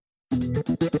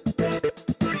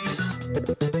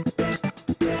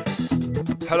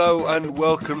Hello and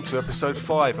welcome to episode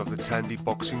 5 of the Tandy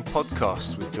Boxing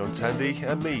Podcast with John Tandy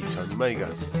and me, Tony Mega.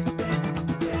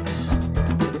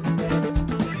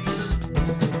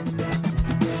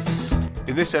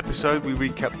 In this episode we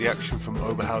recap the action from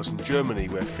Oberhausen, Germany,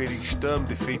 where Felix Sturm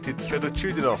defeated Fedor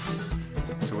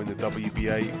Chudinov to win the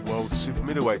WBA World Super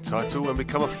Middleweight title and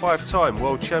become a 5-time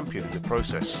world champion in the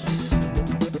process.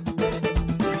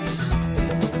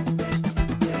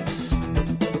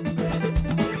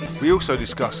 We also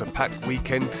discuss a packed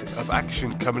weekend of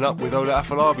action coming up with Ola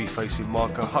Afolabi facing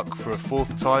Marco Huck for a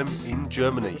 4th time in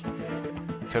Germany.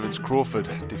 Terence Crawford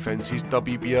defends his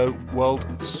WBO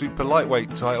World Super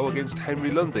Lightweight title against Henry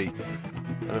Lundy.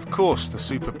 And of course, the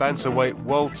Super Bantamweight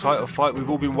World title fight we've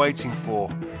all been waiting for.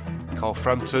 Carl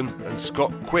Frampton and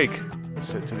Scott Quigg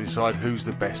set to decide who's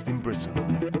the best in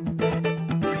Britain.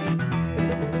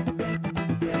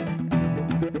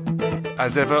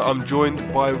 As ever, I'm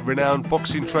joined by renowned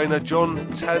boxing trainer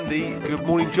John Tandy. Good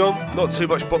morning, John. Not too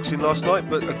much boxing last night,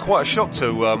 but quite a shock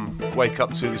to wake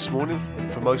up to this morning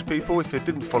for most people if they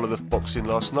didn't follow the boxing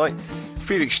last night.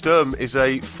 Felix Sturm is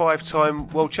a 5-time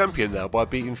world champion now by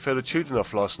beating Fedor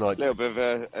Chudinov last night. A little bit of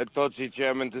a dodgy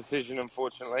German decision,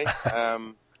 unfortunately.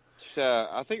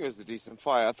 I think it was a decent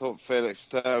fight. I thought Felix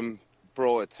Sturm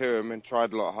brought it to him and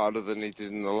tried a lot harder than he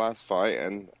did in the last fight,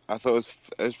 and I thought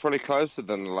it was probably closer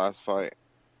than the last fight.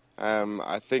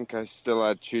 I think I still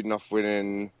had Chudinov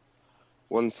winning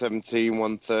 117,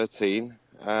 113,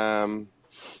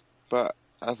 but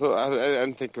I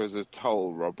didn't think it was a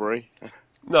total robbery.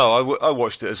 No, I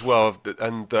watched it as well,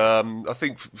 and I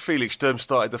think Felix Sturm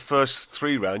started the first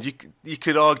 3 rounds. You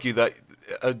could argue that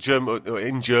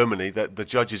in Germany that the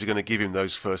judges are going to give him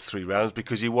those first 3 rounds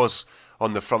because he was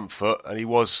on the front foot and he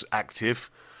was active.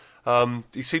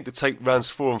 He seemed to take rounds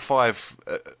 4 and 5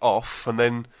 off and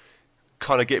then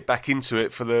kind of get back into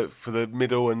it for the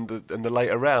middle and the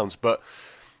later rounds. But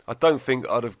I don't think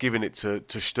I'd have given it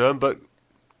to Sturm, but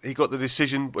he got the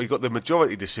decision. He got the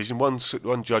majority decision. One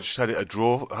judge had it a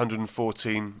draw,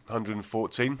 114,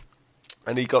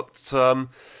 and he got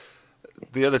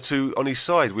the other two on his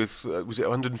side with was it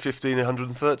 115 and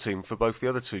 113 for both the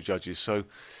other 2 judges. So it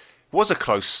was a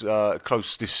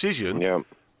close decision, yeah,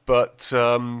 but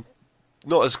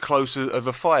not as close of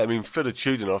a fight. I mean, Fedor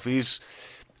Chudinov,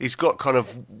 he's got kind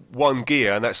of one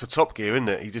gear, and that's the top gear, isn't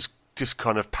it? He just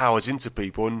kind of powers into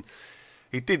people, and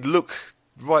he did look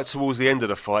right towards the end of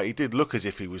the fight. He did look as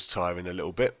if he was tiring a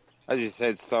little bit. As you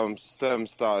said, Sturm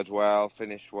started well,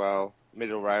 finished well.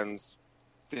 Middle rounds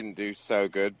didn't do so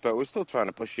good, but we're still trying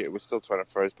to push it. We're still trying to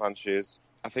throw his punches.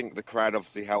 I think the crowd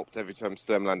obviously helped. Every time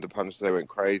Sturm landed a punch, they went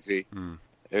crazy.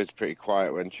 It was pretty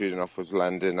quiet when Chudinov was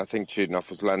landing. I think Chudinov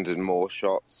was landing more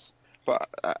shots. But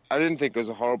I didn't think it was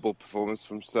a horrible performance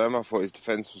from Sturm. I thought his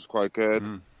defence was quite good.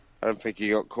 I don't think he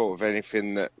got caught with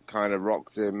anything that kind of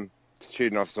rocked him.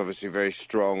 Chudinov's obviously very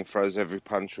strong, throws every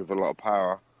punch with a lot of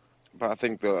power. But I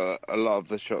think that a lot of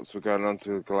the shots were going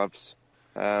onto the gloves.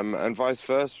 And vice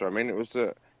versa. I mean, it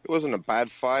wasn't a bad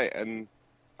fight, and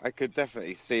I could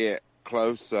definitely see it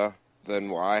closer than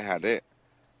what I had it.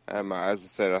 As I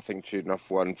said, I think Chudinov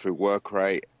won through work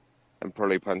rate and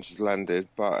probably punches landed,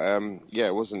 but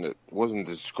it wasn't a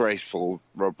disgraceful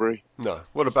robbery. No.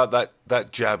 What about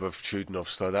that jab of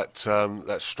Chudinov's though?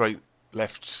 That straight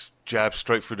left jab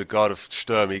straight through the guard of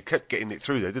Sturm. He kept getting it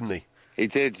through there, didn't he? He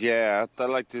did, yeah. I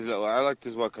liked his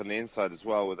work on the inside as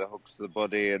well with the hooks to the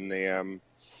body and the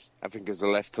I think it was a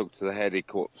left hook to the head he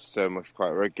caught Sturm with quite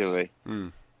regularly.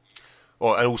 And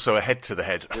also a head to the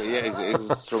head. Yeah, he's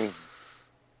a strong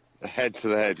head to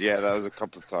the head. Yeah, that was a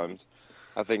couple of times.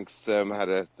 I think Sturm had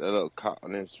a little cut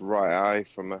on his right eye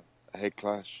from a head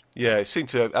clash. Yeah, it seemed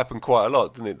to happen quite a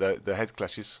lot, didn't it, the head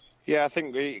clashes? Yeah, I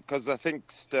think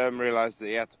Sturm realised that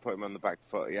he had to put him on the back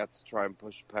foot. He had to try and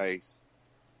push pace.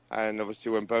 And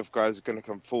obviously when both guys are going to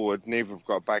come forward, neither have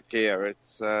got back gear.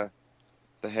 It's the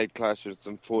head clash is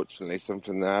unfortunately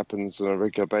something that happens on a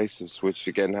regular basis, which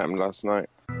again happened last night.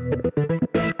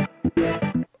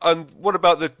 And what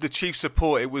about the chief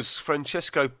support? It was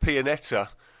Francesco Pianetta,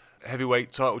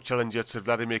 heavyweight title challenger to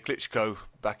Vladimir Klitschko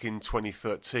back in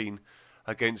 2013,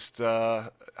 against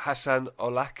Hassan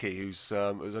Olaki, who's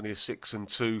was only a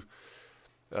 6-2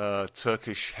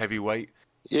 Turkish heavyweight.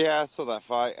 Yeah, I saw that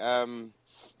fight.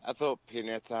 I thought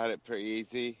Pianetta had it pretty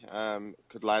easy.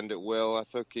 Could land at will. I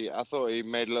thought he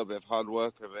made a little bit of hard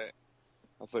work of it.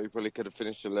 I thought he probably could have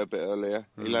finished a little bit earlier.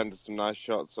 He landed some nice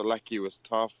shots. Olaki was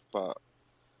tough, but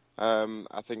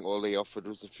I think all he offered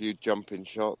was a few jumping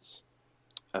shots.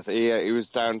 I think he was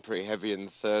down pretty heavy in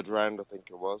the 3rd round, I think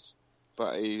it was.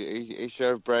 But he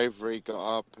showed bravery,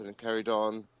 got up and carried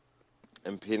on.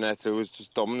 And Pianetta was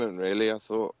just dominant, really, I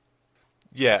thought.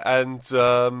 Yeah, and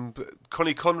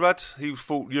Connie Conrad, he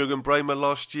fought Jürgen Bremer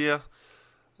last year,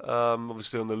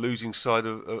 obviously on the losing side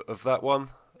of that one,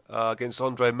 against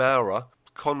Andre Maurer.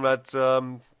 Conrad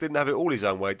didn't have it all his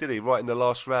own way, did he? Right in the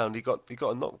last round, he got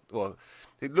a knock. Well,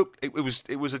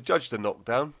 it was adjudged a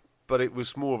knockdown, but it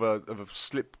was more of a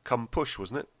slip come push,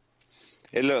 wasn't it?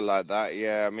 It looked like that,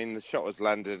 yeah. I mean, the shot was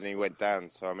landed and he went down,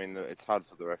 so I mean, it's hard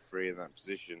for the referee in that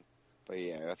position. But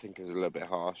yeah, I think it was a little bit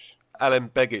harsh.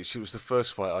 Alen Begic, it was the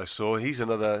first fight I saw. He's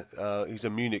he's a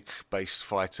Munich-based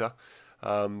fighter.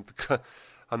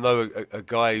 I know a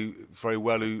guy very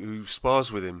well who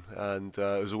spars with him and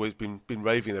has always been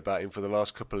raving about him for the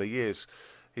last couple of years.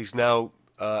 He's now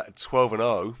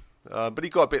 12-0. But he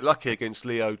got a bit lucky against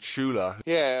Leo Chula.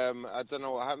 Yeah, I don't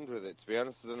know what happened with it, to be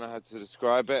honest. I don't know how to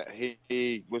describe it.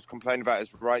 He was complaining about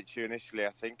his right shoe initially,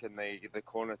 I think, and the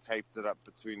corner taped it up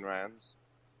between rounds.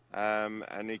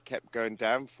 And he kept going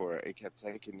down for it. He kept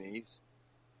taking knees.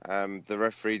 The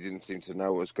referee didn't seem to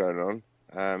know what was going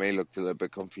on. He looked a little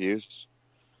bit confused.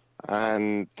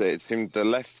 And it seemed the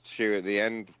left shoe at the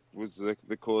end was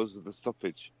the cause of the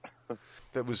stoppage.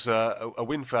 That was a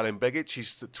win for Alen Begic.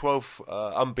 He's 12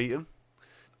 unbeaten.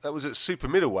 That was at super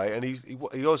middleweight, and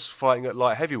he was fighting at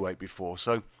light heavyweight before.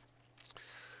 So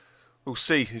we'll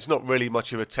see. It's not really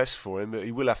much of a test for him, but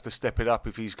he will have to step it up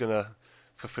if he's going to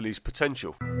fulfill his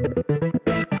potential.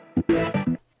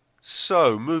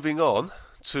 So moving on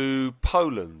to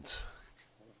Poland.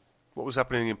 What was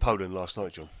happening in Poland last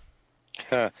night, John?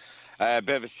 A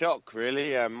bit of a shock,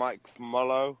 really. Mike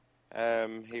Mollo.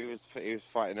 He was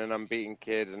fighting an unbeaten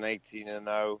kid, an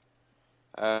 18-0,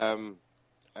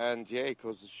 and yeah, he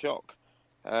caused a shock.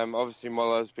 Obviously,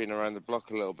 Mollo's been around the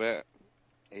block a little bit.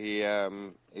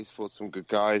 He's fought some good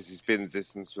guys. He's been the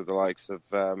distance with the likes of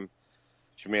Jamil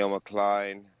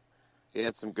McCline. He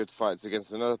had some good fights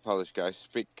against another Polish guy,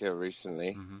 Spitka,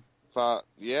 recently. Mm-hmm. But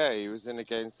yeah, he was in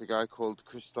against a guy called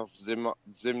Krzysztof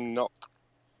Zimnok,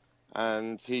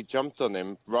 and he jumped on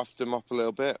him, roughed him up a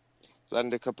little bit.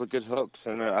 Landed a couple of good hooks,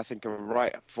 and I think a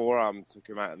right forearm took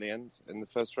him out in the end, in the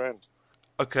first round.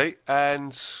 Okay,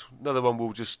 and another one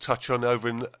we'll just touch on over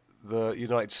in the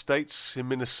United States, in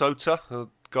Minnesota. A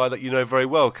guy that you know very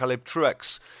well, Caleb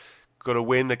Truax, got a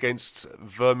win against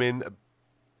Vermin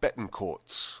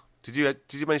Betancourt. Did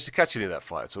you manage to catch any of that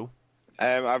fight at all?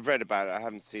 I've read about it. I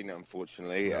haven't seen it,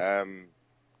 unfortunately. No.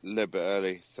 A little bit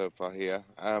early so far here.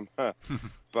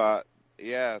 But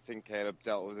yeah, I think Caleb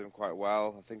dealt with him quite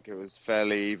well. I think it was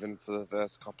fairly even for the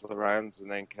first couple of rounds, and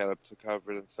then Caleb took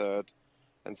over in the third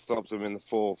and stopped him in the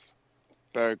fourth.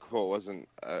 Betancourt wasn't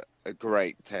a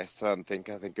great test, I don't think.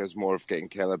 I think it was more of getting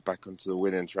Caleb back onto the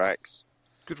winning tracks.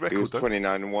 Good record, He was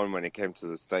 29-1 when he came to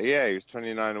the States. Yeah, he was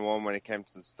 29-1 when he came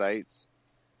to the States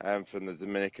from the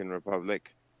Dominican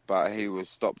Republic. But he was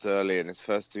stopped early in his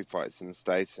first two fights in the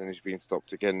States, and he's been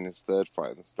stopped again in his third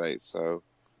fight in the States. So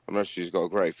I'm not sure he's got a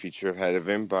great future ahead of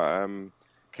him, but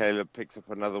Caleb picked up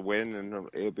another win, and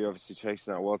he'll be obviously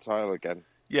chasing that world title again.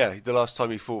 Yeah, the last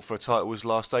time he fought for a title was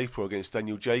last April against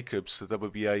Daniel Jacobs, the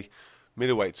WBA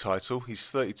middleweight title. He's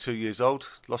 32 years old,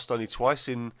 lost only twice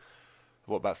in,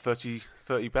 about 30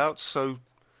 bouts. So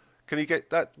can he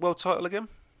get that world title again?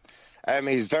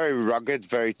 He's very rugged,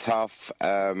 very tough,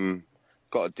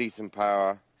 got a decent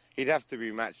power. He'd have to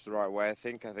be matched the right way, I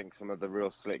think. I think some of the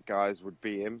real slick guys would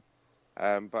beat him.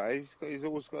 But he's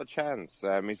always got a chance.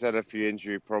 He's had a few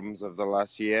injury problems over the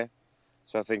last year,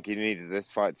 so I think he needed this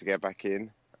fight to get back in.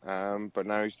 But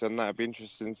now he's done that, it'd be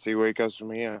interesting to see where he goes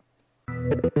from here.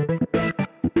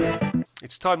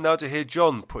 It's time now to hear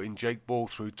John putting Jake Ball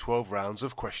through 12 rounds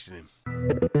of questioning.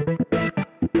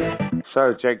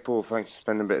 So, Jake Ball, thanks for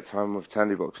spending a bit of time with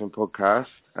Tandy Boxing Podcast.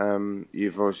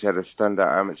 You've obviously had a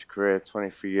standout amateur career,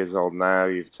 23 years old now,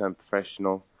 you've turned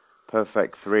professional,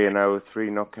 perfect 3-0, 3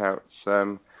 knockouts.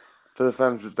 For the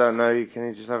fans that don't know you, can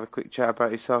you just have a quick chat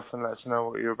about yourself and let us know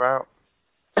what you're about?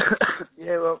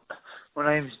 Yeah, well,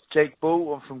 my name's Jake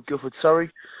Ball, I'm from Guildford, Surrey.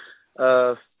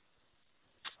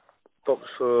 Boxed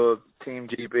for Team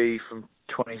GB from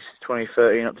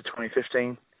 2013 up to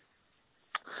 2015.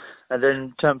 And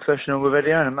then turned professional with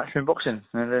Eddie Hearn and Matchroom Boxing.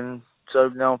 And then, so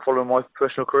now I'm following my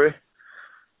professional career.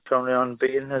 Currently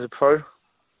unbeaten as a pro.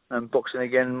 And boxing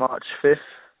again March 5th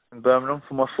in Birmingham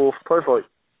for my 4th pro fight.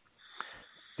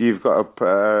 You've got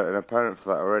an opponent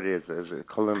for that already, is it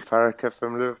Colin Farrakha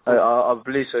from Liverpool? I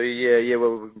believe so, yeah,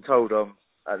 well, we've been told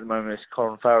at the moment it's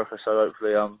Colin Farrakha, so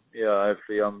hopefully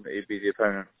he'd be the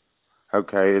opponent.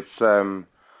 Okay,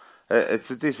 it's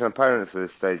a decent opponent for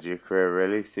this stage of your career,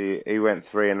 really. So he went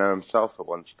 3-0 himself at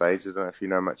one stage. I don't know if you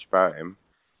know much about him.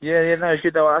 Yeah, no, it's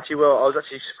good though. I was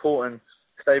actually supporting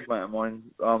a stablemate of mine,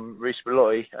 Reece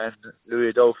Bellotti and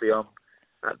Louis Adolphi,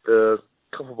 at the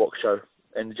Copper Box show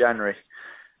in January,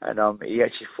 and he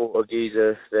actually fought a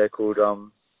geezer there called I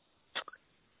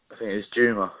think it was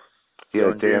Juma.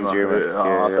 Yeah, Dan Juma.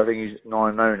 I think he's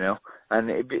 9-0 now, and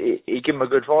he gave him a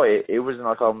good fight. It wasn't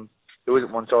like it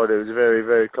wasn't one-sided. It was a very,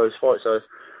 very close fight. So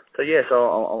yeah. So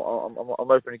I'm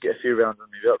hoping to get a few rounds on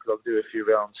me because I'll do a few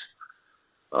rounds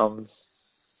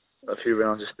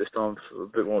this time for a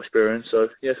bit more experience. So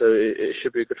yeah, so it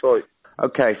should be a good fight.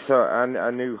 Okay, so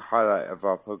a new highlight of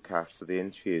our podcast for the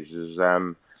interviews is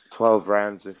 12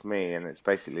 rounds with me, and it's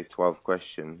basically 12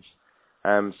 questions.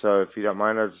 So if you don't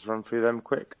mind, I'll just run through them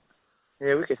quick.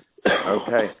 Yeah, we can.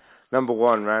 Okay, number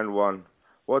 1, round 1.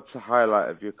 What's the highlight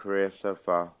of your career so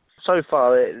far? So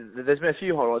far, there's been a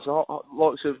few highlights.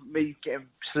 Like of me getting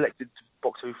selected to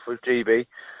box for GB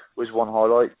was one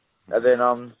highlight, and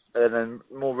then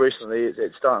more recently,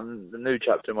 it's starting the new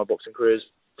chapter in my boxing career is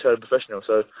turned professional.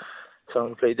 So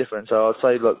something completely different. So I'd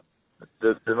say, look,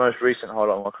 the most recent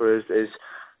highlight of my career is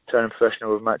turning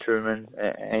professional with Matchroom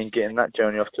and getting that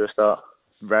journey off to a start.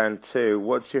 Round 2.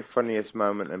 What's your funniest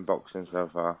moment in boxing so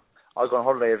far? I go on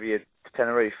holiday every year to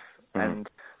Tenerife, and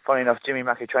funny enough, Jimmy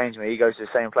Mackey trains me. He goes to the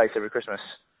same place every Christmas.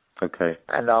 Okay.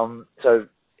 And so,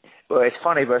 well, it's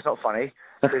funny, but it's not funny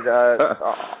because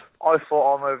I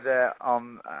thought I'm over there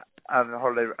having a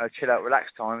holiday, a chill out,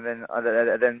 relax time,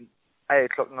 and then 8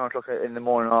 o'clock, 9 o'clock in the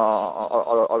morning,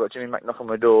 I got Jimmy Mack knocking on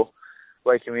my door,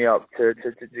 waking me up to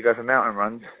go for mountain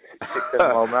runs, 6-7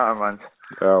 mile mountain runs.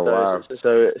 Oh, wow. So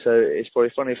it's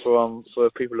probably funny for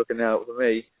people looking out. For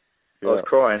me, yeah. I was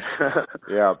crying.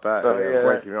 Yeah, I bet. But,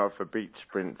 waking up for beach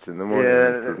sprints in the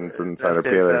morning doesn't sound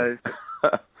appealing.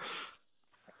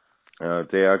 Oh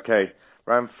dear. Okay,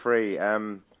 round 3.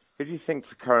 Who do you think's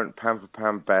the current pound for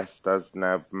pound best as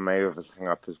now Mayweather's hung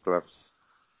up his gloves?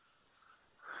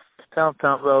 Pound.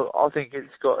 Well, I think it's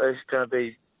going to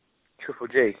be Triple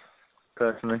G,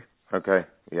 personally. Okay.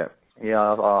 Yeah. Yeah,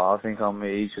 I think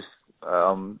he's just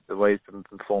the way he's been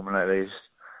performing lately.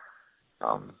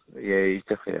 He's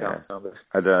definitely pound best.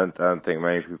 I don't think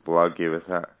many people argue with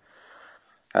that.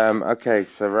 Okay,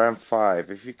 so round 5.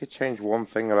 If you could change one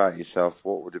thing about yourself,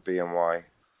 what would it be and why?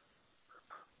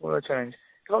 What would I change?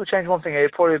 If I could change one thing,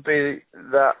 it'd probably be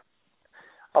that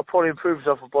I'll probably improve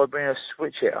myself by being a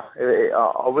switch hitter.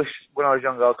 I wish when I was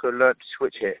younger I could have learned to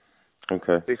switch hit.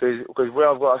 Okay. Because where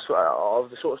I've got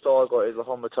the sort of style I've got is like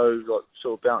on my toes, like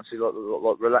sort of bouncy,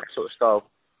 like relaxed sort of style.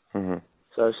 Mm-hmm.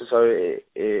 So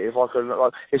if I could,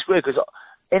 like, it's weird because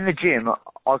in the gym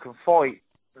I can fight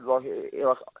like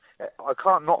I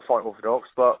can't not fight orthodox,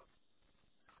 but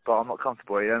I'm not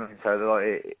comfortable. You know what I mean? So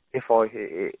like if I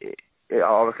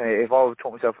reckon if I would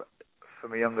taught myself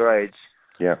from a younger age,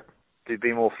 to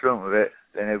be more fluent with it,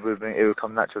 then it would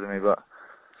come natural to me. But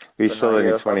you're still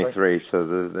only 23,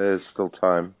 so there's still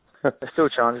time. There's still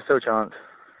chance.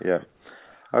 Yeah.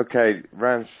 Okay,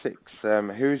 round 6.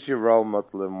 Who's your role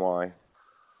model and why?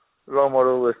 Role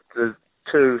model with the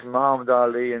two, Muhammad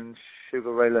Ali and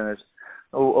Sugar Ray Leonard.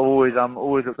 Always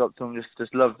looked up to them.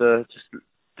 Just loved the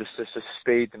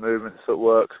speed, the movement, the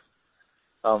footwork,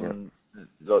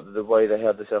 the way they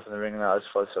held themselves in the ring, and that I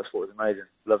just thought it was amazing.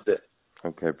 Loved it.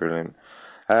 Okay, brilliant.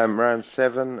 Round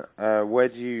 7. Where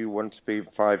do you want to be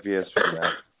 5 years from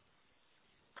now?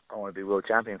 I want to be world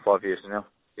champion 5 years from now.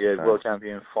 Yeah, world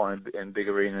champion, fighting in big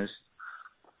arenas,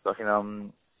 like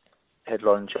in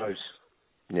headline shows.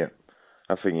 Yeah,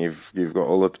 I think you've got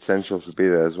all the potential to be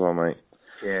there as well, mate.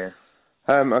 Yeah.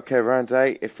 Okay, round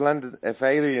 8. If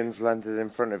aliens landed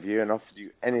in front of you and offered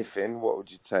you anything, what would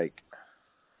you take?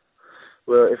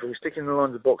 Well, if we were sticking the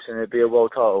lines of boxing, it'd be a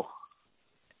world title.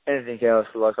 Anything else,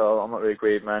 like I'm not really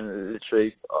greedy, man.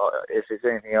 Literally, if it's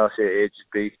anything else, it'd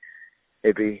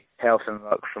be health and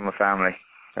luck from my family.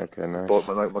 Okay, nice.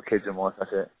 My kids and wife.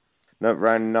 That's it. No,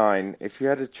 round 9. If you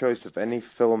had a choice of any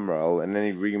film role in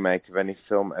any remake of any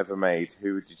film ever made,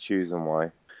 who would you choose and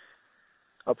why?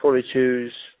 I'll probably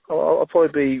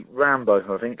be Rambo,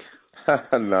 I think.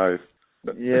 Nice.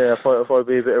 Yeah, I'll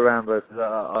probably be a bit of Rambo because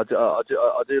I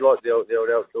do like the old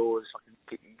outdoors,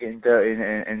 getting dirty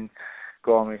and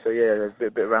grimy. So yeah, a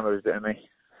bit of Rambo is a bit of me.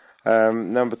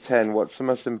 Number 10. What's the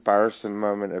most embarrassing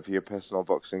moment of your personal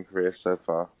boxing career so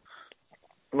far?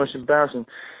 Most embarrassing?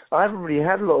 I haven't really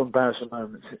had a lot of embarrassing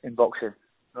moments in boxing.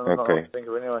 Not I think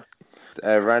of anyway.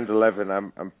 Round 11.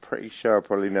 I'm pretty sure I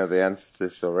probably know the answer to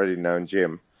this already, knowing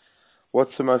Jim.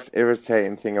 What's the most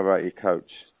irritating thing about your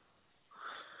coach?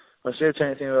 The most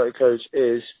irritating thing about your coach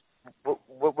is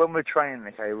when we're training.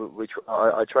 Okay,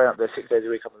 I train up there 6 days a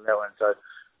week up in Melbourne. So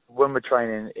when we're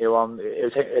training, it'll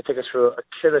take us through a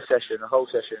killer session, a whole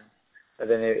session, and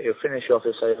then it'll finish off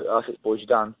and say, "That's it, boys, you're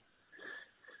done."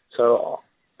 So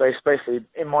basically,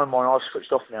 in my mind, I've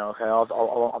switched off now. Okay,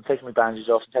 I'm taking my bandages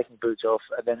off, I'm taking boots off,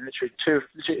 and then literally two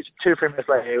or 3 minutes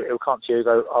later, it'll come to you and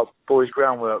go, "Oh, boys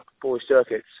groundwork, boys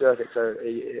circuit." So it's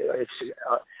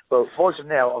well, for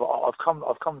now, I've come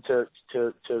to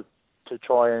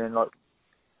try and like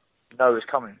know it's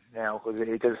coming now because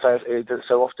he does it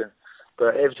so often.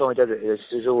 But every time he does it,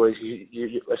 there's always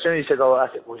you, as soon as he says, "Oh,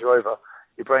 that's it, boys, you're over,"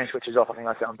 your brain switches off. I think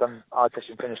that's it. I'm done. Eye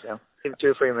testing finished now. Give it 2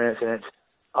 or 3 minutes and it's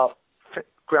up.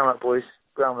 Groundwork, boys.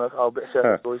 Groundwork. Oh, a bit of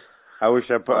service, boys. I wish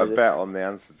I put a bet on the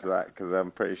answer to that because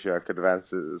I'm pretty sure I could have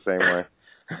answered it the same way.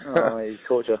 Oh, mate,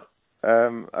 torture.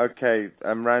 Okay,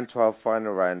 round 12,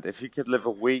 final round. If you could live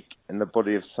a week in the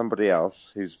body of somebody else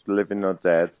who's living or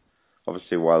dead,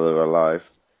 obviously while they're alive,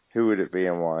 who would it be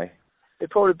and why? It'd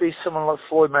probably be someone like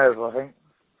Floyd Mayweather, I think.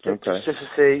 Okay. Just to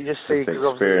see,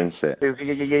 because experience it.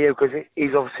 Yeah, because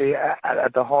he's obviously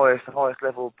at the highest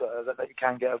level that you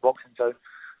can get at boxing. So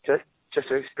just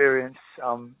to experience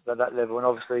that level, and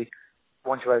obviously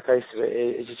once you have a taste of it,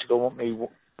 it's just going to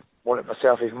want it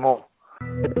myself even more.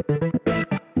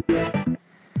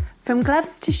 From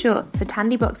gloves to shorts, the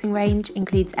Tandy Boxing range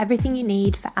includes everything you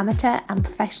need for amateur and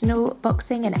professional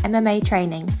boxing and MMA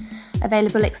training.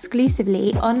 Available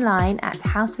exclusively online at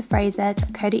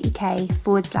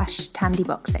houseoffraser.co.uk/Tandy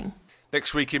Boxing.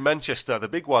 Next week in Manchester, the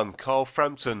big one, Carl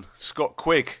Frampton, Scott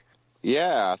Quigg.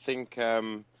 Yeah, I think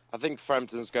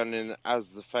Frampton's going in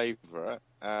as the favourite.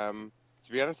 To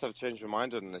be honest, I've changed my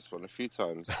mind on this one a few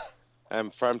times.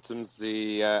 Frampton's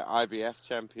the IBF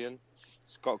champion.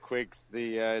 Scott Quigg's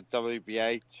the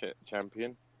WBA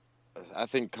champion. I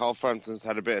think Carl Frampton's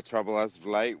had a bit of trouble as of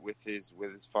late with his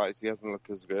fights. He hasn't looked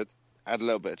as good. Had a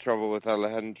little bit of trouble with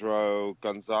Alejandro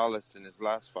Gonzalez in his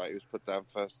last fight. He was put down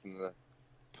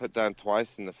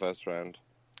twice in the first round.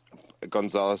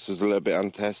 Gonzalez was a little bit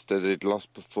untested. He'd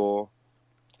lost before,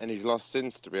 and he's lost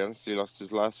since. To be honest, he lost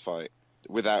his last fight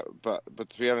but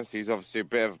to be honest, he's obviously a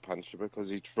bit of a puncher because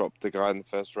he dropped the guy in the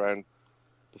first round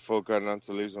before going on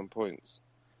to lose on points.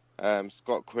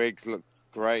 Scott Quigg looked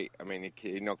great. I mean,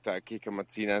 he knocked out Kiko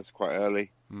Martinez quite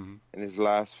early in his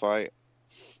last fight.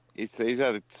 He's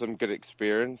had some good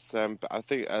experience, but I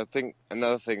think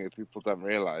another thing that people don't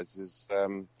realise is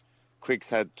Quigg's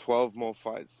had 12 more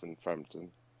fights than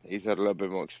Frampton. He's had a little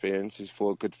bit more experience. He's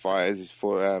fought good fighters. He's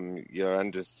fought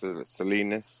Yoranda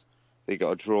Salinas that he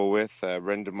got a draw with,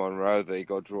 Renda Monroe that he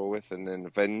got a draw with, and then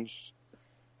avenged.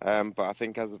 But I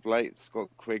think as of late, Scott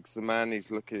Quigg's the man.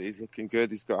 He's looking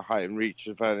good. He's got a height and reach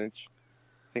advantage.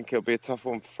 I think it'll be a tough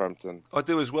one for Frampton. I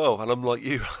do as well, and I'm like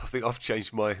you. I think I've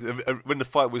changed my... When the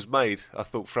fight was made, I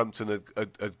thought Frampton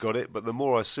had got it, but the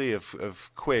more I see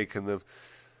of Quigg and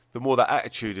the more that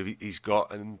attitude he's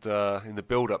got and in the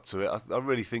build-up to it, I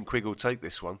really think Quigg will take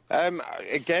this one.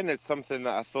 Again, it's something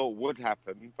that I thought would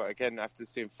happen, but again, after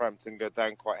seeing Frampton go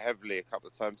down quite heavily a couple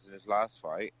of times in his last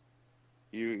fight,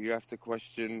 you have to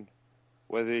question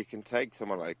whether he can take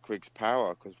someone like Quigg's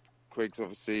power, because Quigg's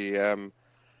obviously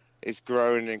is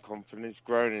growing in confidence,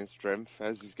 growing in strength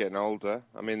as he's getting older.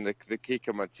 I mean, the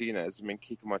Kiko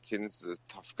Martinez is a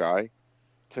tough guy.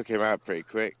 Took him out pretty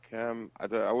quick.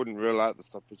 I wouldn't rule out the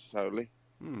stoppage totally.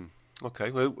 Okay,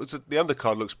 well, the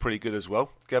undercard looks pretty good as well.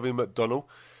 Gavin McDonnell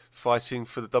fighting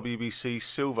for the WBC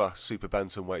Silver Super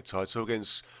Bantamweight title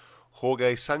against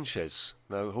Jorge Sanchez.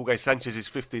 Now, Jorge Sanchez is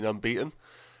 15 unbeaten.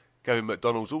 Gavin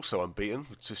McDonnell's also unbeaten,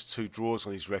 with just 2 draws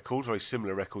on his record, very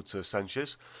similar record to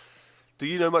Sanchez. Do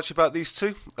you know much about these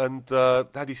two, and how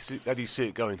do you see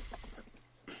it going?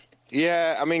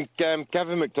 Yeah, I mean, Gavin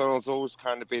McDonnell's always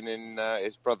kind of been in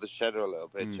his brother's shadow a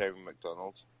little bit, Jamie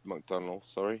McDonnell,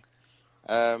 sorry.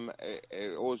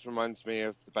 It always reminds me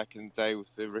of the back in the day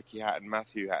with the Ricky Hatton,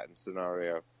 Matthew Hatton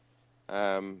scenario.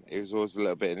 He was always a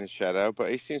little bit in his shadow, but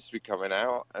he seems to be coming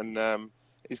out, and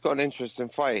he's got an interesting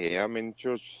fight here. I mean,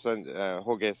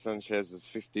 Jorge Sanchez is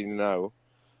 15-0,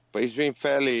 but he's been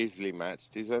fairly easily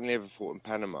matched. He's only ever fought in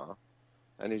Panama,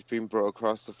 and he's been brought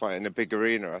across to fight in a big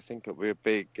arena. I think it'll be a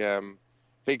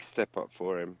big step up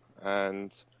for him.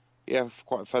 And, yeah,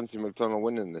 quite fancy McDonnell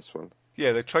winning this one.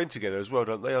 Yeah, they train together as well,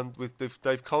 don't they, with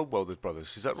Dave Caldwell, the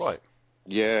brothers. Is that right?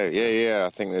 Yeah. I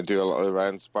think they do a lot of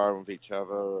round sparring with each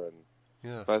other,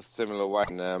 and both similar weight.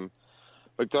 And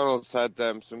McDonnell's had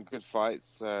some good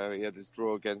fights. He had his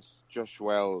draw against Josh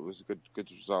Well. It was a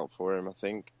good result for him, I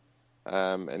think.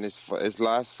 And his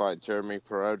last fight, Jeremy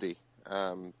Parodi,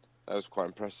 that was quite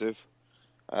impressive.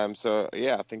 So,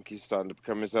 yeah, I think he's starting to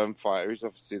become his own fighter. He's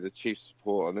obviously the chief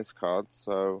support on this card.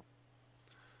 So,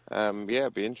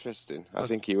 it'll be interesting. I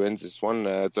think he wins this one.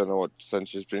 I don't know what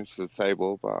Sanchez brings to the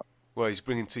table, but... Well, he's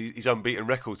bringing his unbeaten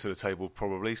record to the table,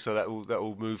 probably. So that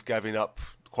will move Gavin up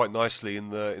quite nicely in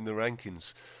the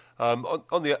rankings. On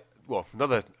the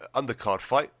another undercard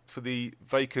fight for the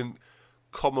vacant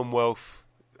Commonwealth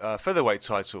featherweight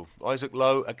title, Isaac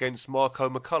Lowe against Marco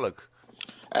McCulloch.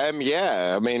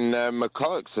 Yeah, I mean,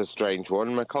 McCulloch's a strange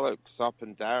one. McCulloch's up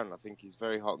and down. I think he's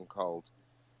very hot and cold.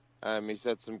 He's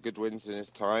had some good wins in his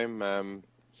time.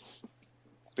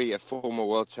 Beat a former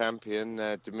world champion,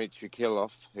 Dmitry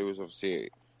Krylov, who was obviously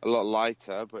a lot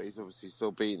lighter, but he's obviously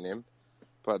still beating him.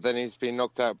 But then he's been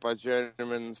knocked out by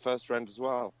Journeyman in the first round as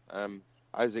well.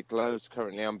 Isaac Lowe's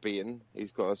currently unbeaten.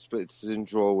 He's got a split decision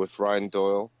draw with Ryan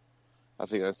Doyle. I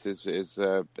think that's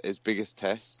his biggest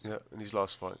test. Yeah, in his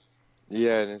last fight.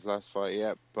 Yeah, in his last fight,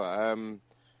 yeah. But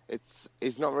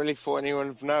he's not really fought anyone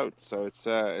of note, so it's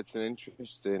an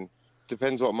interesting.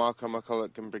 Depends what Marco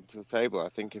McCulloch can bring to the table. I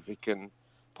think if he can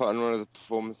put on one of the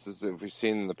performances that we've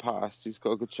seen in the past, he's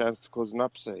got a good chance to cause an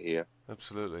upset here.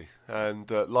 Absolutely. And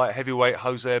light heavyweight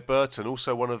Jose Burton,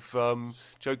 also one of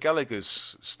Joe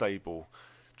Gallagher's stable.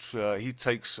 He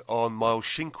takes on Miles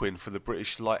Shinkwin for the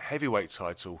British light heavyweight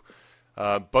title.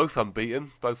 Both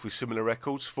unbeaten, both with similar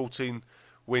records. 14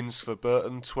 wins for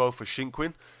Burton, 12 for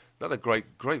Shinkwin. Another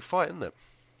great fight, isn't it?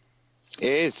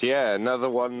 It is, yeah. Another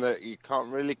one that you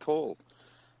can't really call.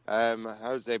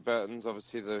 Jose Burton's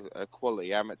obviously a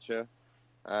quality amateur.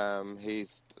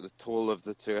 He's the tall of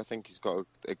the two. I think he's got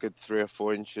a good 3 or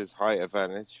 4 inches height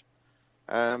advantage.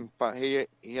 But he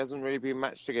hasn't really been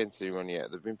matched against anyone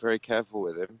yet. They've been very careful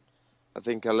with him. I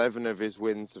think 11 of his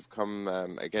wins have come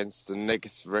against a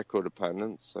negative record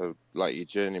opponents, so like your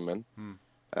Journeyman.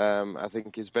 I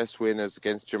think his best win is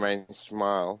against Jermaine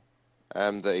Smile,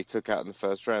 that he took out in the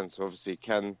first round. So obviously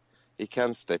he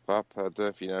can step up. I don't know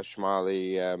if you know,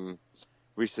 Smiley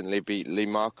recently beat Lee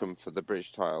Markham for the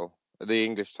British title, the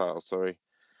English title, sorry.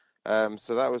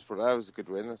 So that was a good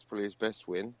win. That's probably his best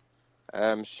win.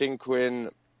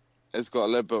 Shinkwin has got a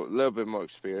little bit more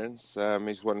experience.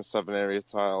 He's won a Southern Area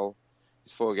title.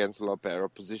 He's fought against a lot better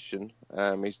opposition.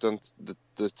 He's done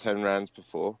the 10 rounds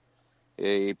before.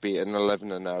 He beat an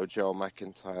 11-0 Joel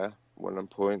McIntyre, won on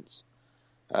points.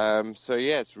 So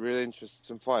yeah, it's a really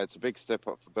interesting fight. It's a big step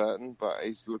up for Burton, but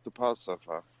he's looked the part so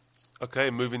far.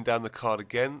 Okay, moving down the card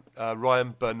again.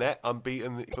 Ryan Burnett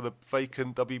unbeaten for the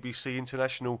vacant WBC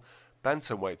International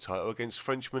Bantamweight title against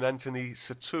Frenchman Anthony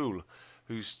Satoul,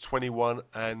 who's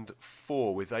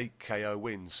 21-4 with 8 KO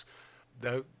wins.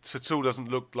 Now, Satoul doesn't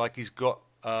look like he's got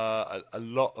a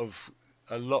lot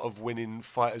of winning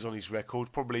fighters on his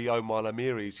record. Probably Omar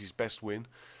Lamiri is his best win.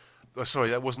 Oh, sorry,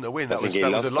 that wasn't a win. That was a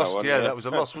loss. That was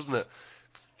a loss, wasn't it?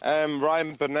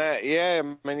 Ryan Burnett, yeah.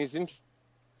 I mean, he's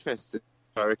interested.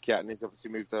 Eric Yatton, he's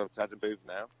obviously moved over to Adam Booth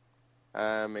now.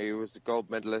 He was a gold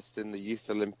medalist in the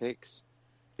Youth Olympics.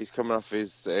 He's coming off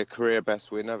his career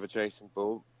best win over Jason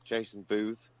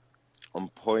Booth on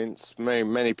points.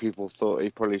 Many people thought he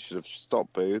probably should have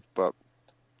stopped Booth, but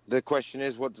the question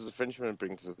is, what does the Frenchman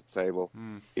bring to the table?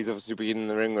 He's obviously been in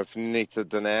the ring with Nita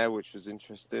Donaire, which was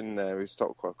interesting. He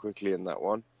stopped quite quickly in that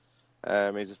one.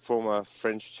 He's a former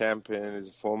French champion. He's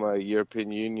a former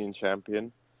European Union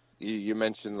champion. You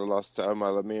mentioned the loss to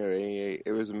Omar Lamiri.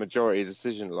 It was a majority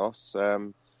decision loss.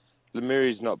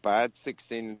 Lamiri's not bad,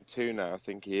 16-2 now, I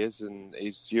think he is, and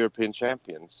he's European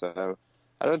champion. So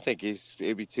I don't think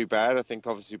he'd be too bad. I think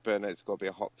obviously Burnett's got to be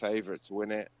a hot favourite to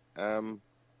win it.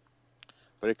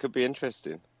 But it could be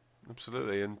interesting.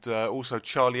 Absolutely. And also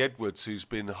Charlie Edwards, who's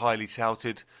been a highly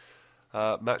touted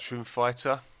matchroom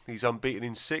fighter. He's unbeaten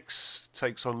in 6,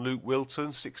 takes on Luke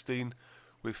Wilton, 16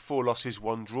 with 4 losses,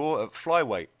 1 draw at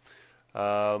flyweight.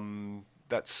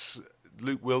 That's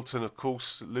Luke Wilton, of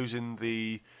course, losing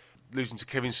to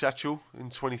Kevin Satchell in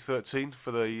 2013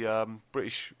 for the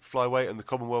British flyweight and the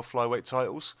Commonwealth flyweight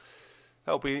titles.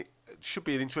 Should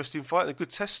be an interesting fight and a good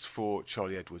test for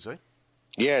Charlie Edwards, eh?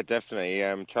 Yeah,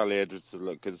 definitely. Charlie Edwards has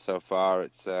looked good so far.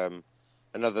 It's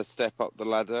another step up the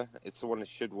ladder. It's the one that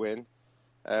should win.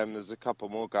 There's a couple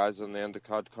more guys on the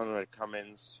undercard. Conrad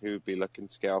Cummins, who would be looking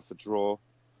to get off a draw.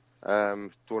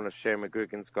 One of Shane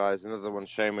McGuigan's guys. Another one of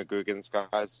Shane McGuigan's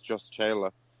guys, Josh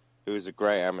Taylor, who is a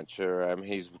great amateur.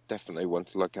 He's definitely one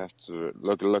to look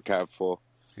out for.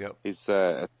 Yep. He's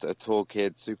a tall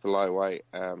kid, super lightweight.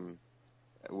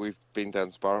 We've been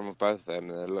down sparring with both of them,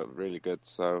 and they look really good.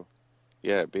 So,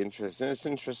 yeah, it'd be interesting. It's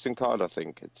an interesting card, I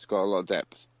think. It's got a lot of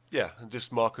depth. Yeah, and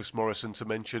just Marcus Morrison to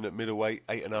mention at middleweight,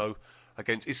 8-0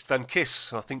 against Istvan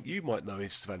Kiss. I think you might know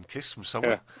Istvan Kiss from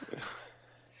somewhere.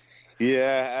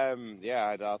 Yeah,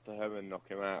 I had Arthur Herman knock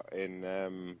him out in,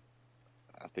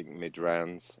 I think,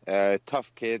 mid-rounds.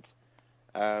 Tough kid.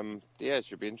 It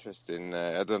should be interesting.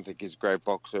 I don't think he's a great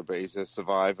boxer, but he's a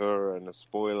survivor and a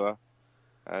spoiler.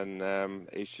 and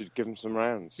he should give him some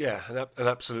rounds. Yeah, an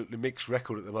absolutely mixed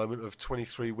record at the moment of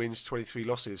 23 wins, 23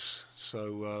 losses.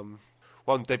 So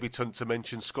one debutant to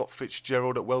mention, Scott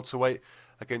Fitzgerald at welterweight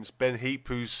against Ben Heap,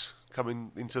 who's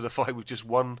coming into the fight with just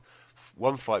one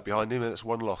fight behind him, and that's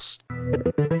one loss.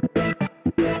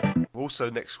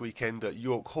 Also next weekend at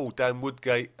York Hall, Dan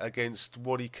Woodgate against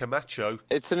Wadi Camacho.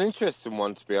 It's an interesting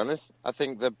one, to be honest. I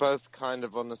think they're both kind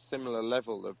of on a similar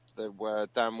level, where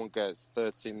Dan Woodgate's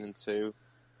 13-2,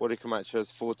 Wadi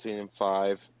Camacho's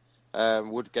 14-5.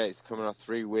 Woodgate's coming off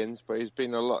 3 wins, but he's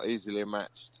been a lot easily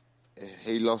matched.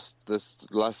 He lost this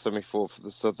last time he fought for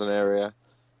the Southern area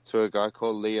to a guy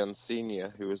called Leon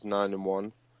Senior, who was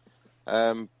 9-1.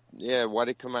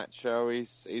 Wadi Camacho,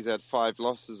 he's had 5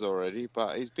 losses already,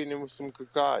 but he's been in with some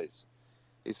good guys.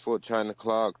 He's fought China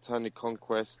Clark, Tony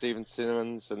Conquest, Stephen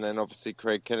Simmons, and then obviously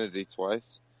Craig Kennedy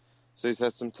twice. So he's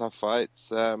had some tough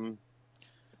fights.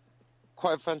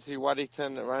 Quite fancy Wadi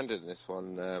turning it around in this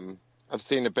one. I've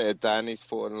seen a bit of Dan. He's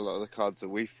fought on a lot of the cards that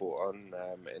we fought on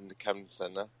in the Camden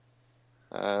Centre.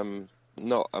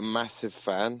 Not a massive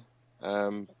fan.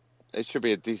 It should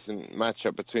be a decent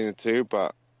matchup between the two,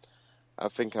 but I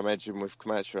think I'm edging with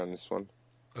Camacho on this one.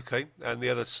 Okay, and the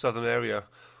other Southern area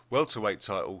welterweight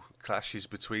title clash is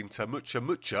between Tamucha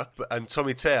Mucha and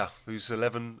Tommy Tea, who's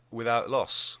 11 without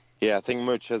loss. Yeah, I think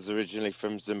Mucha's originally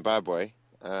from Zimbabwe.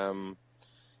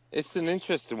 It's an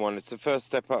interesting one. It's the first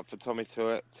step up for Tommy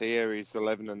Tea. He's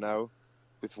 11-0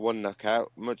 with 1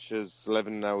 knockout. Mucha's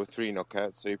 11-0 with 3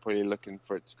 knockouts, so you're probably looking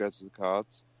for it to go to the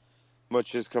cards.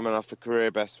 Mucha's coming off a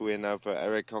career best win over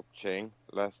Eric Hochcheng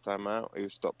last time out. He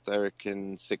stopped Eric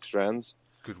in 6 rounds.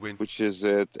 Good win. Which is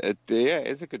it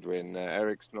is a good win.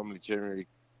 Eric's normally generally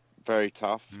very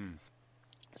tough.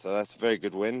 So that's a very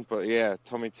good win. But yeah,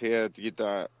 Tommy Tea, we've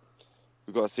got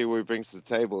to see what he brings to the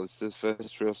table. It's his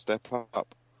first real step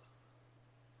up.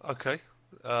 Okay.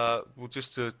 Well,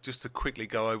 just to quickly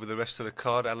go over the rest of the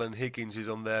card, Alan Higgins is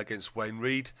on there against Wayne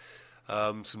Reed.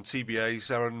 Some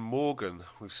TBAs, Aaron Morgan,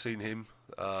 we've seen him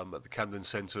at the Camden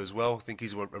Centre as well. I think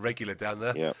he's a regular down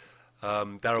there. Yeah.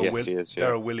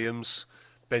 Darryl Williams,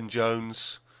 Ben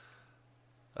Jones,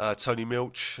 Tony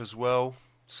Milch as well.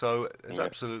 So it's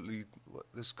absolutely,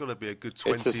 there's going to be a good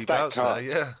 20 bouts there.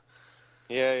 Yeah.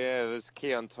 Yeah. There's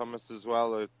Keon Thomas as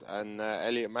well, and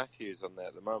Elliot Matthews on there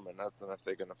at the moment. I don't know if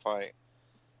they're going to fight.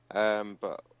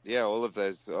 But yeah, all of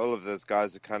those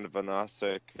guys are kind of on our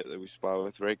circuit that we spar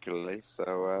with regularly.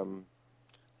 So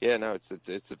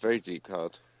it's a very deep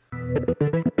card.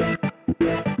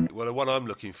 Well, the one I'm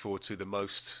looking forward to the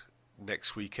most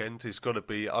next weekend is got to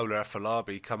be Ola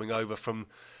Afolabi coming over from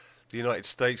the United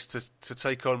States to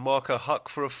take on Marco Huck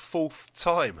for a 4th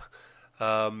time.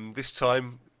 This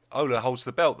time, Ola holds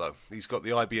the belt though. He's got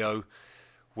the IBO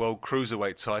World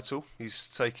Cruiserweight title. He's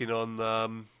taking on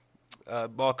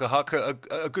Marco Huck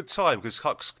a good time, because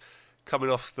Huck's coming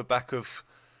off the back of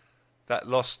that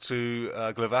loss to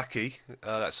Glowacki,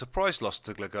 that surprise loss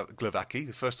to Glowacki,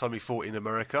 the first time he fought in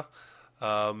America.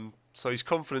 So his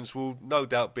confidence will no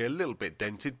doubt be a little bit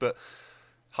dented, but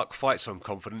Huck fights on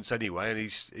confidence anyway, and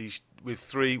he's with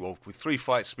 3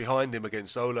 fights behind him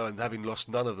against Ola and having lost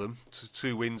none of them,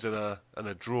 2 wins and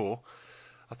a draw.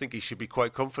 I think he should be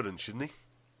quite confident, shouldn't he?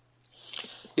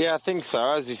 Yeah, I think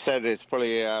so. As you said, it's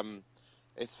probably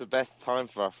it's the best time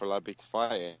for Afolabi to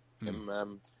fight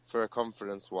him. For a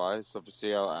confidence-wise, obviously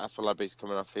Afolabi's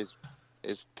coming off his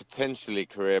potentially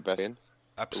career best win.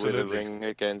 Absolutely. With a ring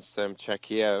against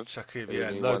Chakiev.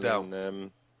 Yeah, no doubt.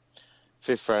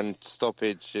 5th round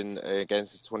stoppage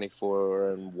against a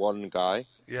 24-1 guy.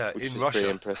 Yeah, which in is Russia.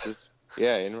 Pretty impressive.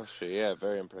 Yeah, in Russia. Yeah,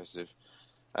 very impressive.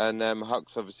 And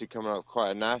Huck's obviously coming up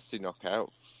quite a nasty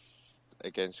knockout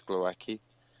against Glowacki.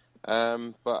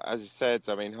 But as I said,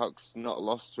 I mean, Huck's not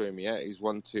lost to him yet. He's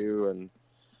 1-2 and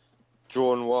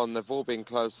drawn 1. They've all been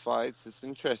close fights. It's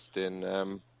interesting.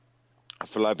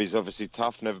 Afolabi's obviously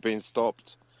tough, never been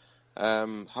stopped.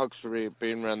 Huck's really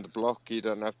been around the block. You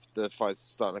don't know if the fights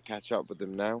are starting to catch up with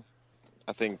him now.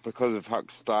 I think because of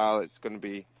Huck's style, it's going to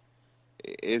be...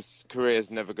 His career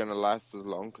is never going to last as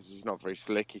long because he's not very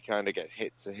slick. He kind of gets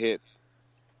hit to hit.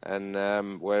 And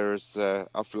whereas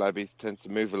Afolabi tends to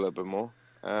move a little bit more.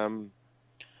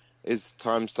 His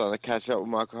time's starting to catch up with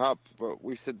Marco Huck, but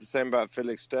we said the same about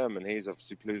Felix Sturm, and he's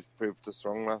obviously proved us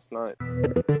wrong last night.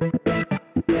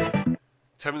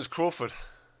 Terence Crawford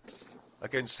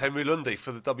against Henry Lundy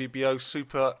for the WBO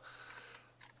Super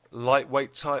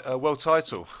Lightweight World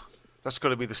title. That's got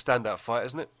to be the standout fight,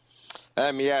 isn't it?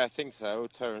 Yeah, I think so.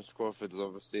 Terence Crawford's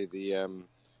obviously the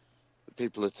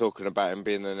people are talking about him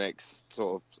being the next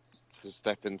sort of to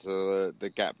step into the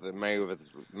gap that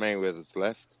Mayweather's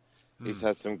left. He's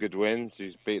had some good wins.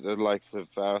 He's beat the likes of,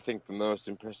 I think the most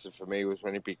impressive for me was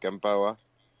when he beat Gamboa.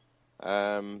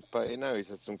 But, he's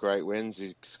had some great wins.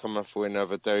 He's come off a win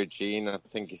over Derry Jean. I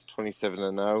think he's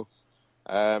 27-0.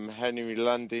 Henry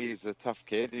Lundy is a tough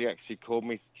kid. He actually called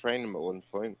me to train him at one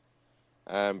point.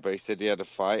 But he said he had a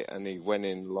fight and he went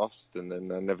in, lost, and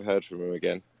then I never heard from him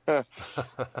again.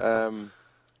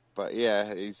 But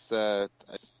yeah, he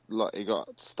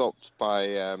got stopped by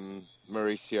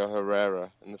Mauricio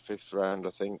Herrera in the 5th round,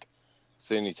 I think. It's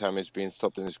the only time he's been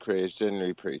stopped in his career. He's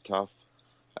generally pretty tough.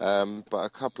 But a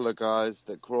couple of guys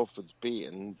that Crawford's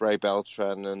beaten, Ray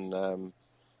Beltran and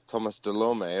Thomas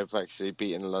Delorme, have actually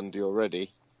beaten Lundy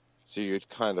already. So you'd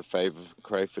kind of favour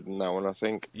Crawford in that one, I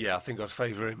think. Yeah, I think I'd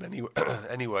favour him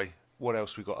anyway. What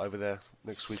else we got over there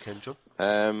next weekend, John?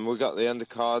 We got the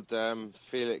undercard,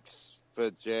 Felix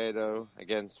Vergedo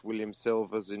against William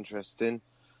Silvers, interesting.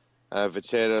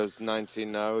 Vergedo's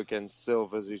 19-0 against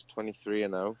Silvers, who's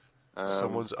 23-0.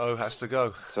 Someone's O has to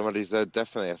go. Somebody's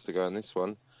definitely has to go on this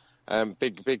one.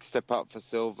 Big step up for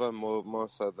Silva, more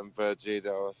so than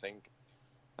Vergedo, I think.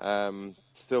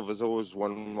 Silva's always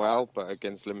won well, but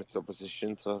against limited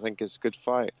opposition, so I think it's a good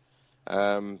fight.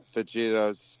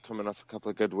 Vergedo's coming off a couple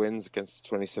of good wins against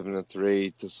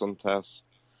 27-3 Dos Santos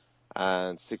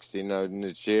and 16-0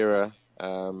 Najira.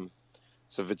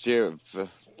 So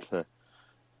Vergedo's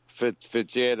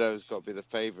got to be the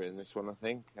favourite in this one, I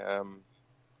think.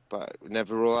 But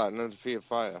never rule out an undefeated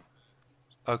fighter.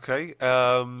 Okay.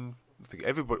 I think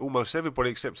almost everybody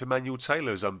except Emmanuel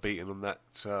Taylor is unbeaten on that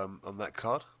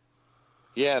card.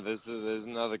 Yeah, there's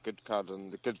another good card on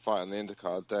the good fight on the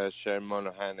undercard. Shane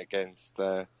Monahan against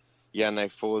Janne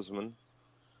Forsman.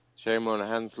 Shane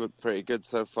Monahan's looked pretty good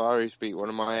so far. He's beat one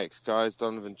of my ex-guys,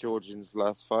 Donovan Georgian's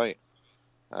last fight.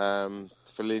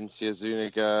 Valencia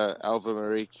Zuniga, Alva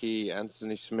Mariki,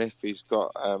 Anthony Smith. He's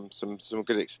got some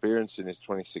good experience in his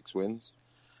 26 wins.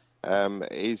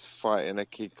 He's fighting a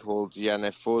kid called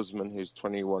Janne Forsman, who's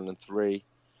 21-3.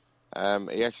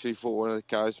 He actually fought one of the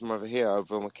guys from over here,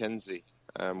 Oval McKenzie.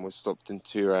 Was stopped in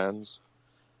 2 rounds.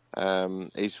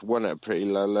 He's won at a pretty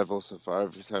low level so far.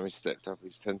 Every time he stepped up,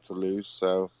 he's tend to lose.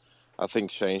 So I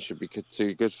think Shane should be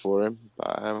too good for him,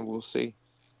 but we'll see.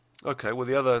 Okay, well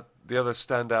the other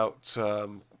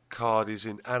standout card is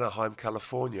in Anaheim,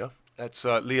 California. That's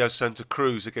Leo Santa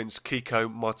Cruz against Kiko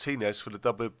Martinez for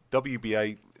the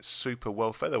WBA Super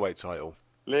World Featherweight title.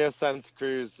 Leo Santa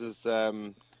Cruz is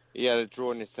he had a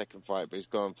draw in his second fight, but he's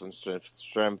gone from strength to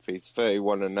strength. He's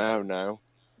 31-0 now.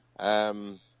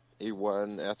 He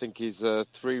won, I think he's a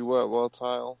 3-weight world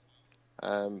title,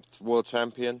 world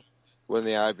champion. Won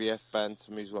the IBF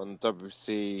Bantam, he's won the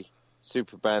WC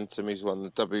Super Bantam, he's won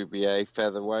the WBA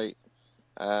Featherweight.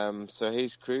 So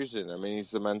he's cruising. I mean,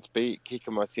 he's the man to beat.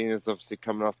 Kiko Martinez obviously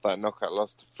coming off that knockout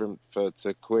loss to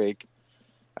Quigg.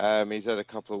 He's had a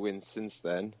couple of wins since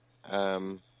then.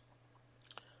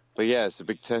 But yeah, it's a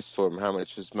big test for him. How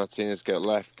much does Martinez got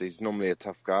left? He's normally a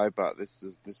tough guy, but this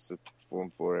is a tough one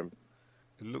for him.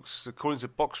 It looks, according to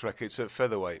Box Rec, it's at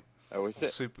featherweight. Oh, is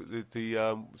it?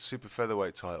 The super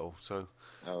featherweight title. So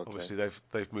obviously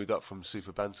they've moved up from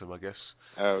super bantam, I guess.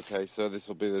 Oh, okay. So this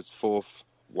will be the 4th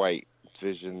weight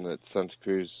division that Santa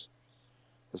Cruz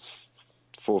was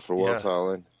 4th for a world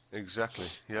title in. Exactly.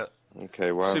 Yeah.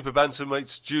 Okay. Wow. Super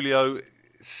bantamweights Julio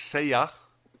Seya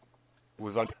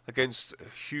against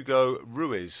Hugo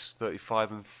Ruiz,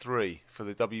 35-3 for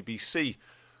the WBC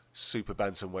Super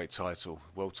Bantamweight title,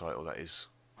 world title that is.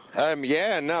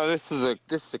 This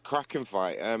is a cracking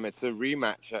fight. It's a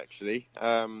rematch actually.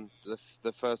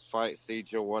 The first fight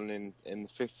Seja won in the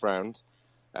 5th round,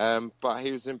 but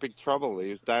he was in big trouble.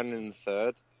 He was down in the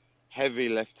 3rd, heavy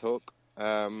left hook.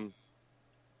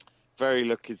 Very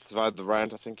lucky to survive the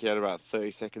round. I think he had about 30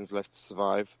 seconds left to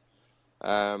survive.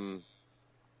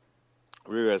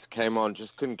 Ruiz came on,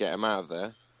 just couldn't get him out of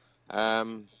there.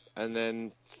 And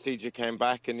then Seja came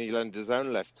back and he landed his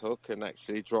own left hook and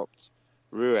actually dropped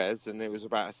Ruiz, and it was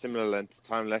about a similar length of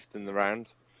time left in the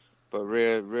round. But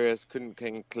Ruiz couldn't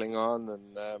cling on,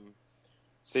 and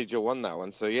Seja won that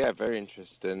one. So, yeah, very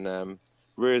interesting.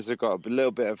 Ruiz had got a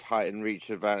little bit of height and reach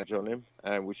advantage on him,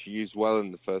 which he used well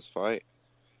in the first fight.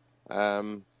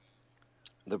 They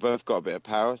both got a bit of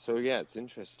power, so, yeah, it's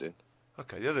interesting.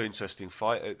 Okay, the other interesting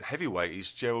fight at heavyweight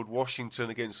is Gerald Washington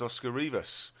against Oscar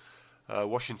Rivas.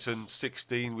 Washington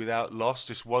 16 without loss,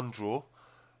 just 1 draw,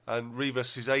 and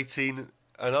Rivas is 18-0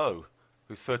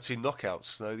 with 13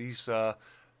 knockouts. Now he's a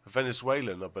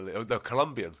Venezuelan, I believe, no,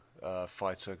 Colombian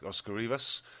fighter, Oscar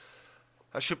Rivas.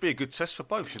 That should be a good test for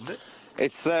both, shouldn't it?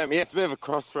 It's a bit of a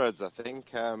crossroads, I think.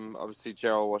 Obviously,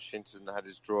 Gerald Washington had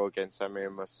his draw against Amir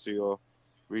Masur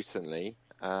recently.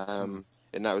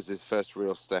 and that was his first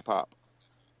real step up.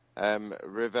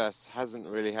 Rivas hasn't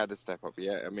really had a step up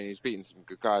yet. I mean, he's beaten some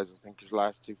good guys. I think his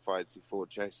last 2 fights, he fought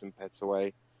Jason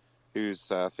Petaway,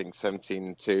 who's, I think,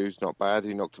 17-2. He's not bad.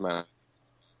 He knocked him out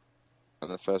in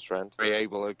the first round. Very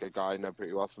able, a guy I know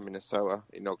pretty well from Minnesota.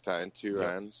 He knocked out in 2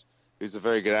 rounds. He's a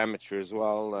very good amateur as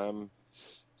well.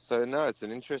 So, no, it's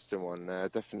an interesting one.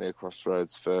 Definitely a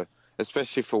crossroads,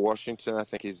 especially for Washington. I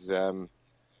think he's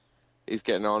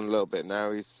getting on a little bit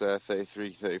now. He's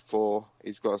 33, 34.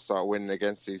 He's got to start winning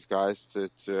against these guys to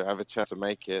have a chance to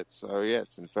make it. So, yeah,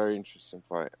 it's a very interesting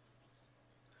fight.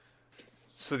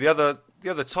 So the other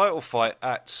title fight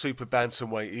at Super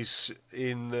Bantamweight is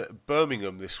in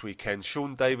Birmingham this weekend.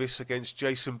 Sean Davis against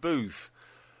Jason Booth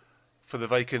for the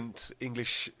vacant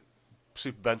English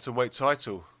Super Bantamweight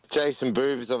title. Jason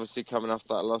Booth is obviously coming off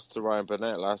that loss to Ryan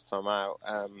Burnett last time out,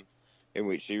 in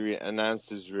which he announced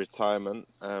his retirement,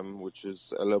 which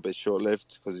was a little bit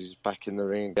short-lived because he's back in the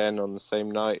ring again on the same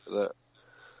night that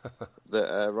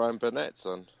Ryan Burnett's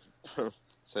on.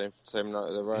 same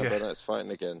night that Ryan Burnett's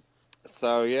fighting again.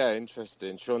 So, yeah,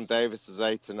 interesting. Sean Davis is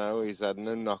 8-0. He's had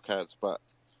no knockouts, but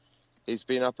he's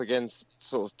been up against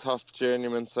sort of tough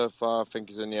journeymen so far. I think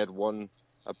he's only had one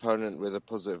opponent with a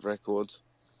positive record.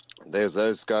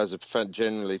 Those guys are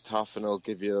generally tough and they'll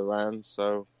give you the round.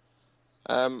 So,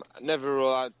 never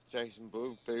rule out Jason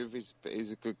Booth. He's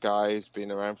a good guy. He's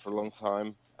been around for a long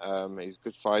time. He's a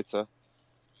good fighter.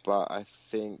 But I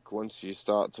think once you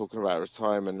start talking about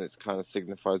retirement, it kind of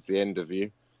signifies the end of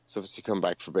you. So obviously come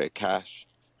back for a bit of cash.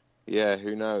 Yeah,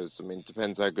 who knows? I mean, it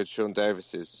depends how good Sean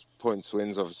Davis is. Points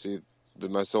wins, obviously, the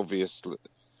most obvious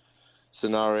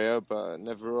scenario, but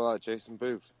never rule out Jason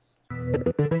Booth.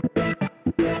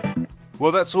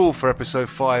 Well, that's all for episode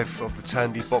 5 of the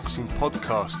Tandy Boxing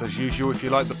Podcast. As usual, if you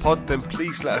like the pod, then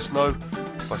please let us know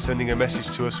by sending a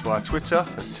message to us via Twitter at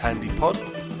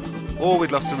TandyPod, or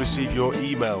we'd love to receive your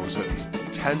emails at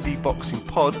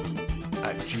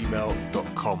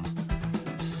tandyboxingpod@gmail.com.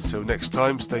 Until next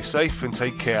time, stay safe and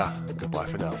take care. Goodbye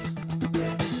for now.